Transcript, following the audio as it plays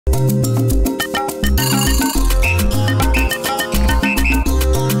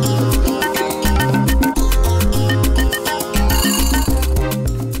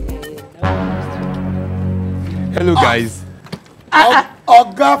guys.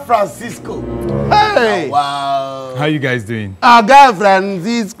 Oga Francisco. Hey. Oh, wow. How you guys doing? Oga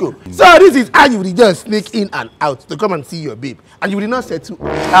Francisco. So this is how you will just sneak in and out to come and see your babe. And you will not settle.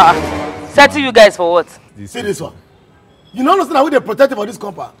 Settle you guys for what? See this one. You know understand how they protect for this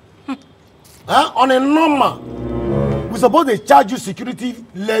compound? On a normal, we suppose they charge you security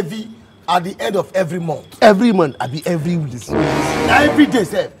levy at the end of every month. Every month, I be every week. Every day,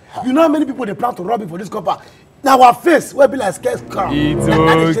 sir. You know how many people they plan to rob you for this compound? Now our face will be like scared crowd.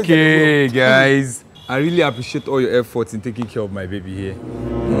 It's okay, guys. I really appreciate all your efforts in taking care of my baby here.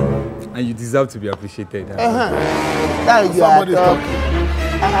 And you deserve to be appreciated. Now you are talking.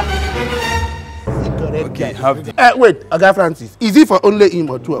 Okay, have the... Wait, Oga Francis, is it for only him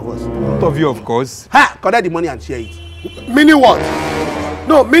or two of us? Both of you, of course. Ha! Collect the money and share it. Meaning what?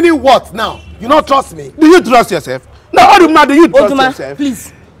 No, meaning what now? You not trust me? Do you trust yourself? No, Oduma, do you trust yourself?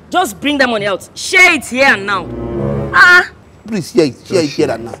 Please, just bring that money out. Share it here and now. Please, share it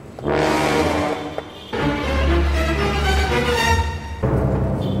here and now.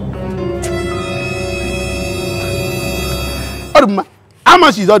 Oduma, how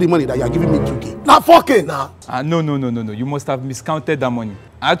much is all the money that you are giving me 2K? Now 4K now. No. You must have miscounted that money.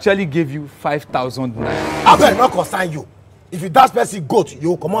 I actually gave you 5,000 naira. I better not concern you. If you dash person goat, you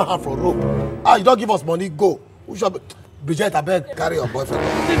will come on hand for rope. You don't give us money, go. Who should Bridget, I beg carry your boyfriend.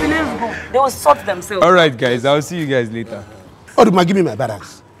 Baby, let's go. They will sort themselves. All right, guys. I'll see you guys later. Oduma, give me my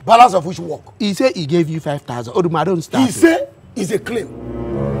balance. Balance of which work? He said he gave you 5,000. Oduma, don't start. He said it's a claim.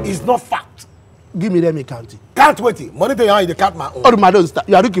 It's not fact. Give me them accounting. Can't wait. Money they are in the count my own. Oduma, don't start.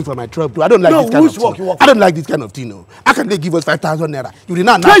 You are looking for my trouble. I don't like this kind of work thing. you work? I don't like this kind of thing. No. How can they give us 5,000 naira? You did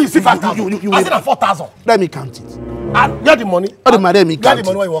not. Where you see 5,000? I said 4,000. Let me count it. And get the money. Oduma, let me count the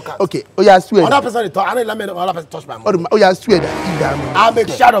money when you work out. Okay. Oh, yeah, I swear. Another person they talk. I don't let me another person touch my money. Oduma, oh, yeah, I swear that. If that money, I'm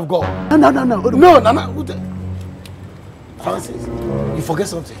a child of God. No. Oduma. No. Francis, you forget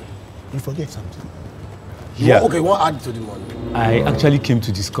something. You forget something. Yeah. Okay, you want to add to the money. I actually came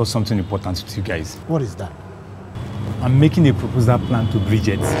to discuss something important with you guys. What is that? I'm making a proposal plan to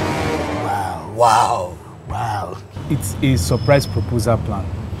Bridget. Wow. It's a surprise proposal plan.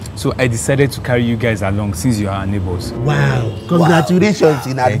 So I decided to carry you guys along since you are our neighbors. Wow. Congratulations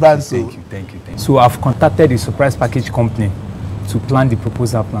in advance. Thank you. So I've contacted a surprise package company to plan the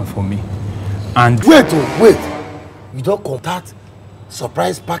proposal plan for me. And wait. You don't contact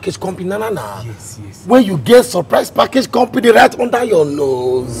surprise package company? No. Yes. When you get surprise package company right under your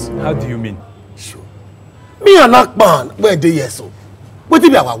nose. How do you mean? Sure. Me and Akpan, where they here so? What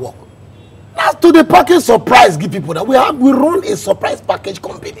be our work? Now to the package surprise give people that we run a surprise package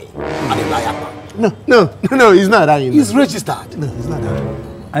company. No, it's not that. It's registered. No, it's not that.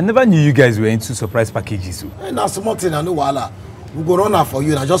 I never knew you guys were into surprise packages. Now small thing, I know wala. We go run out for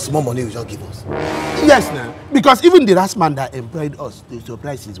you, and just small money we just give us. Yes, now. Because even the last man that employed us to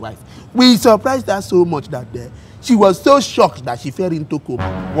surprise his wife, we surprised her so much that she was so shocked that she fell into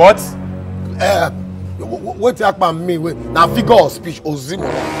coma. What? What Akpan mean? Now figure of speech, Ozimo.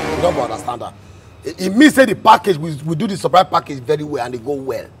 You don't understand that. It means say the package, we do the surprise package very well and they go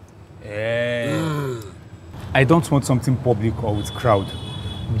well. I don't want something public or with crowd.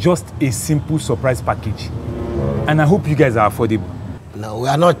 Just a simple surprise package. And I hope you guys are affordable. No, we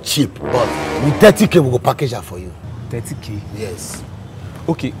are not cheap, but with 30K we will package that for you. 30K? Yes.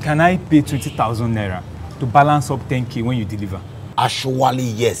 Okay, can I pay 20,000 naira to balance up 10K when you deliver? Actually,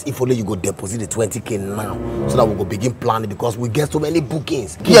 yes. If only you go deposit the 20K now, so that we go begin planning because we get so many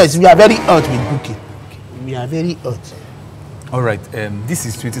bookings. Yes, we are very hot with booking. We are very hot. All right, this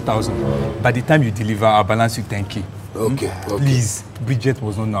is 20,000. By the time you deliver, I'll balance you 10K. Okay. Please, Bridget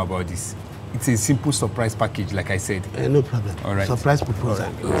must not know about this. It's a simple surprise package, like I said. No problem. All right. Surprise proposal.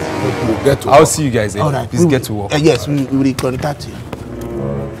 Right. We'll get to I'll work. see you guys. All right. Please get to work. Yes, we will contact you.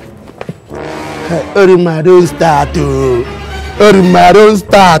 Oduma, don't start.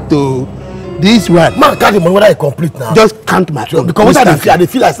 This one. Man, count the money whether I complete now. Just count my own. Because what I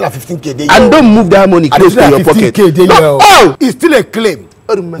feel I still have 15K. And don't move that money close to your pocket. No, oh! It's still a claim.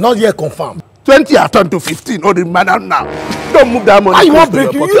 Not yet confirmed. 20 are turned to 15. Oduma now. Don't move that money. Why you want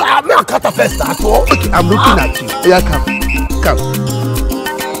break you? You are not cut first at all. Okay, I'm looking at you. Yeah, come.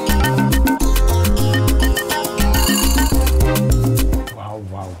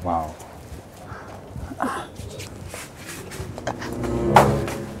 Wow.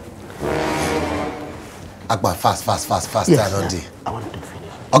 Akpan, fast. Yes, I don't do. I want to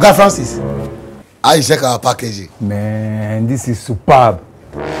finish. Okay, Francis. How you check our packaging? Man, this is superb.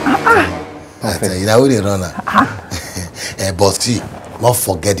 I tell you, that way they run now. But see, don't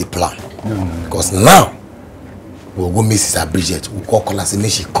forget the plan. No. Because now, we'll go meet Sister Bridget. We'll call her and say,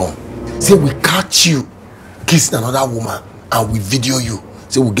 she come. Say, we catch you kissing another woman and we video you.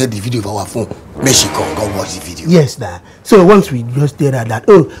 So we'll get the video of our phone. Make she come watch the video. Yes, nah. So once we just tell her that,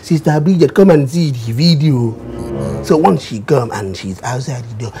 oh, Sister Bridget, come and see the video. So once she come and she's outside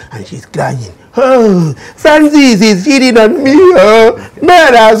the door and she's crying, oh, Francis is cheating on me. Oh,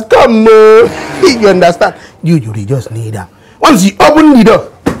 man has come. You understand? You just need her. Once you open the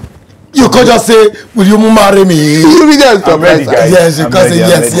door, you could just say, will you marry me? You will just surprise her. Yes, you can say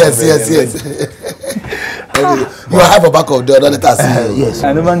yes. You have a back of the other yes.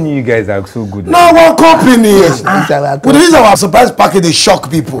 I never knew you guys are so good. No, our company. Yes, but this is our surprise package. They shock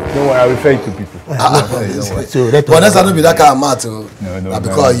people. Don't worry, I refer you to people. But that's not be that kind of matter. No.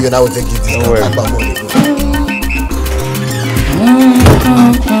 Because you now will take it. Don't worry.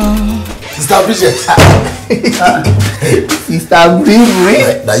 Sister Bridget. Sister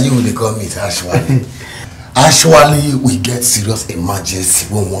Bridget. That you will call me actually. Actually, we get serious emergency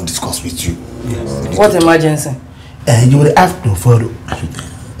when we want to discuss with you. Yes. What emergency? You will have to follow.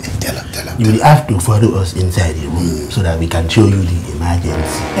 Tell her. You will have to follow us inside the room so that we can show you the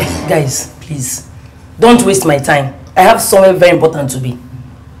emergency. Guys, please, don't waste my time. I have somewhere very important to be.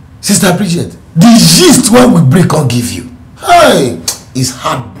 Sister Bridget, the gist when we break and give you, hey, is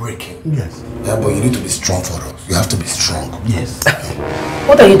heartbreaking. Yes. Yeah, but you need to be strong for us. You have to be strong. Yes.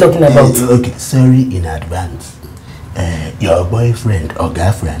 What are you talking about? Okay, sorry in advance. Your boyfriend,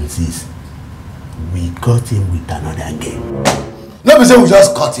 Oga Francis, we caught him with another girl. Let me say we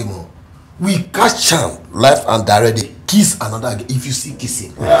just caught him. We catch him live and direct. Kiss another girl. If you see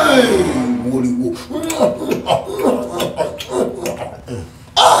kissing. Hey,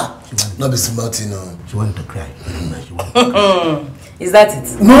 not be smarting. She want to cry. Is that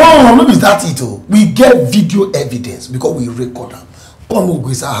it? No, not is that it. We get video evidence because we record them.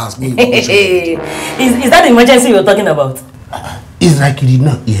 Is that the emergency you're talking about? It's like you did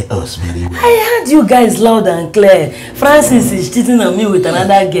not hear us very well. I heard you guys loud and clear. Francis is cheating on me with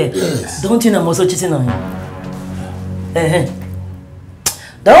another girl. Yes. Don't you know I'm also cheating on him?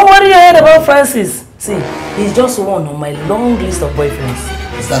 Don't worry your head about Francis. See, he's just one on my long list of boyfriends.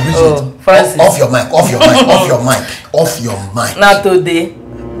 Mr. Bridget, Francis. Off your mic. Not today.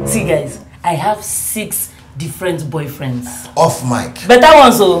 See guys, I have 6 different boyfriends. Off mic. Better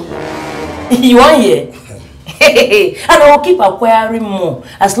ones, so you want here? And I will keep acquiring more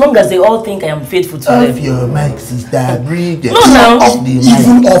as long as they all think I am faithful to them. Off your mic, Sister Bridget. No, now.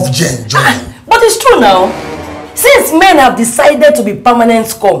 Even off Jen, John. But it's true now. Since men have decided to be permanent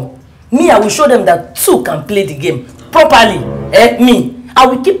scum, me, I will show them that 2 can play the game properly. Me, I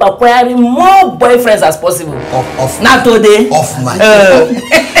will keep acquiring more boyfriends as possible. Off not today. Off mic.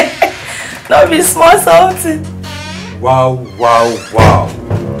 Not be small something. Wow.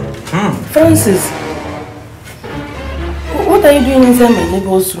 Francis, what are you doing inside my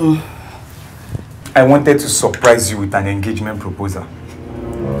neighbor's room? I wanted to surprise you with an engagement proposal.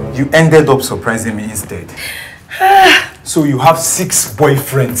 You ended up surprising me instead. So you have 6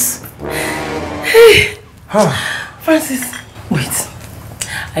 boyfriends. Francis, wait.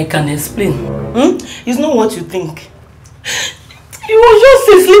 I can explain. It's not what you think. It was just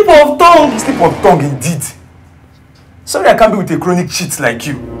a slip of tongue. Slip of tongue indeed. Sorry I can't be with a chronic cheat like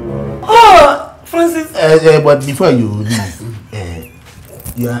you. Francis. But before you leave,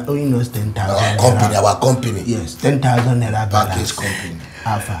 you are owing us 10,000. Our company. Yes, 10,000 naira package company.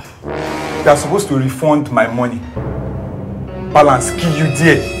 Alpha. They are supposed to refund my money. Balance, kill you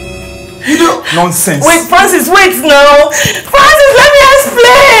there. You know, nonsense. Wait, Francis, wait now. Francis, let me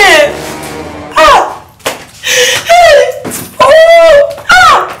explain.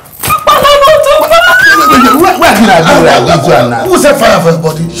 Who set fire for his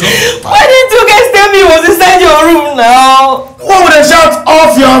body? Why didn't you guys tell me he was inside your room now? What would they shout?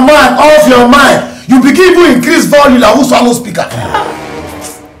 Off your mind, off your mind. You begin to increase volume like who swallow speaker.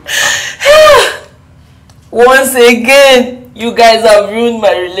 Once again, you guys have ruined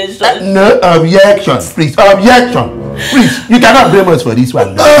my relationship. No objection, please. Objection. Please, you cannot blame us for this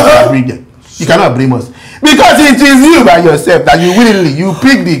one. You cannot blame us. Because it is you by yourself that you willingly, you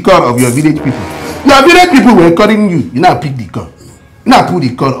pick the call of your village people. Your village people were calling you. You now pick the call. You now put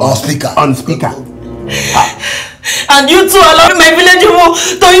the call on speaker. On speaker. And you two allowed my village people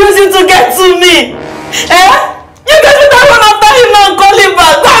to use it to get to me. You guys will not run after him and call him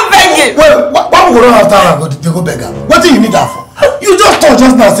back. Go and beg him. Well, why would we run after him and go beg her? What do you need that for? You just told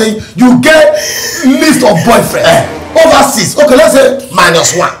just now saying you get list of boyfriends overseas. Okay, let's say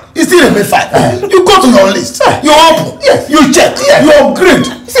 -1. It still remain 5. You go to your list. You open. Yes. You check. Yes. You upgrade.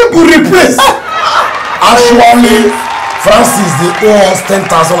 You replace. Actually, Francis, they owe us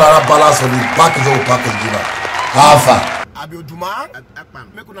 10,000 naira balance for the package of package giver. How far? be Oduma. And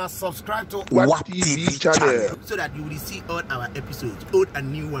Akpan. Make una subscribe to wapTVchannel. So that you will see all our episodes, old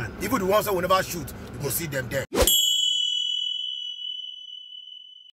and new ones. Even the ones that we never shoot, you will see them there.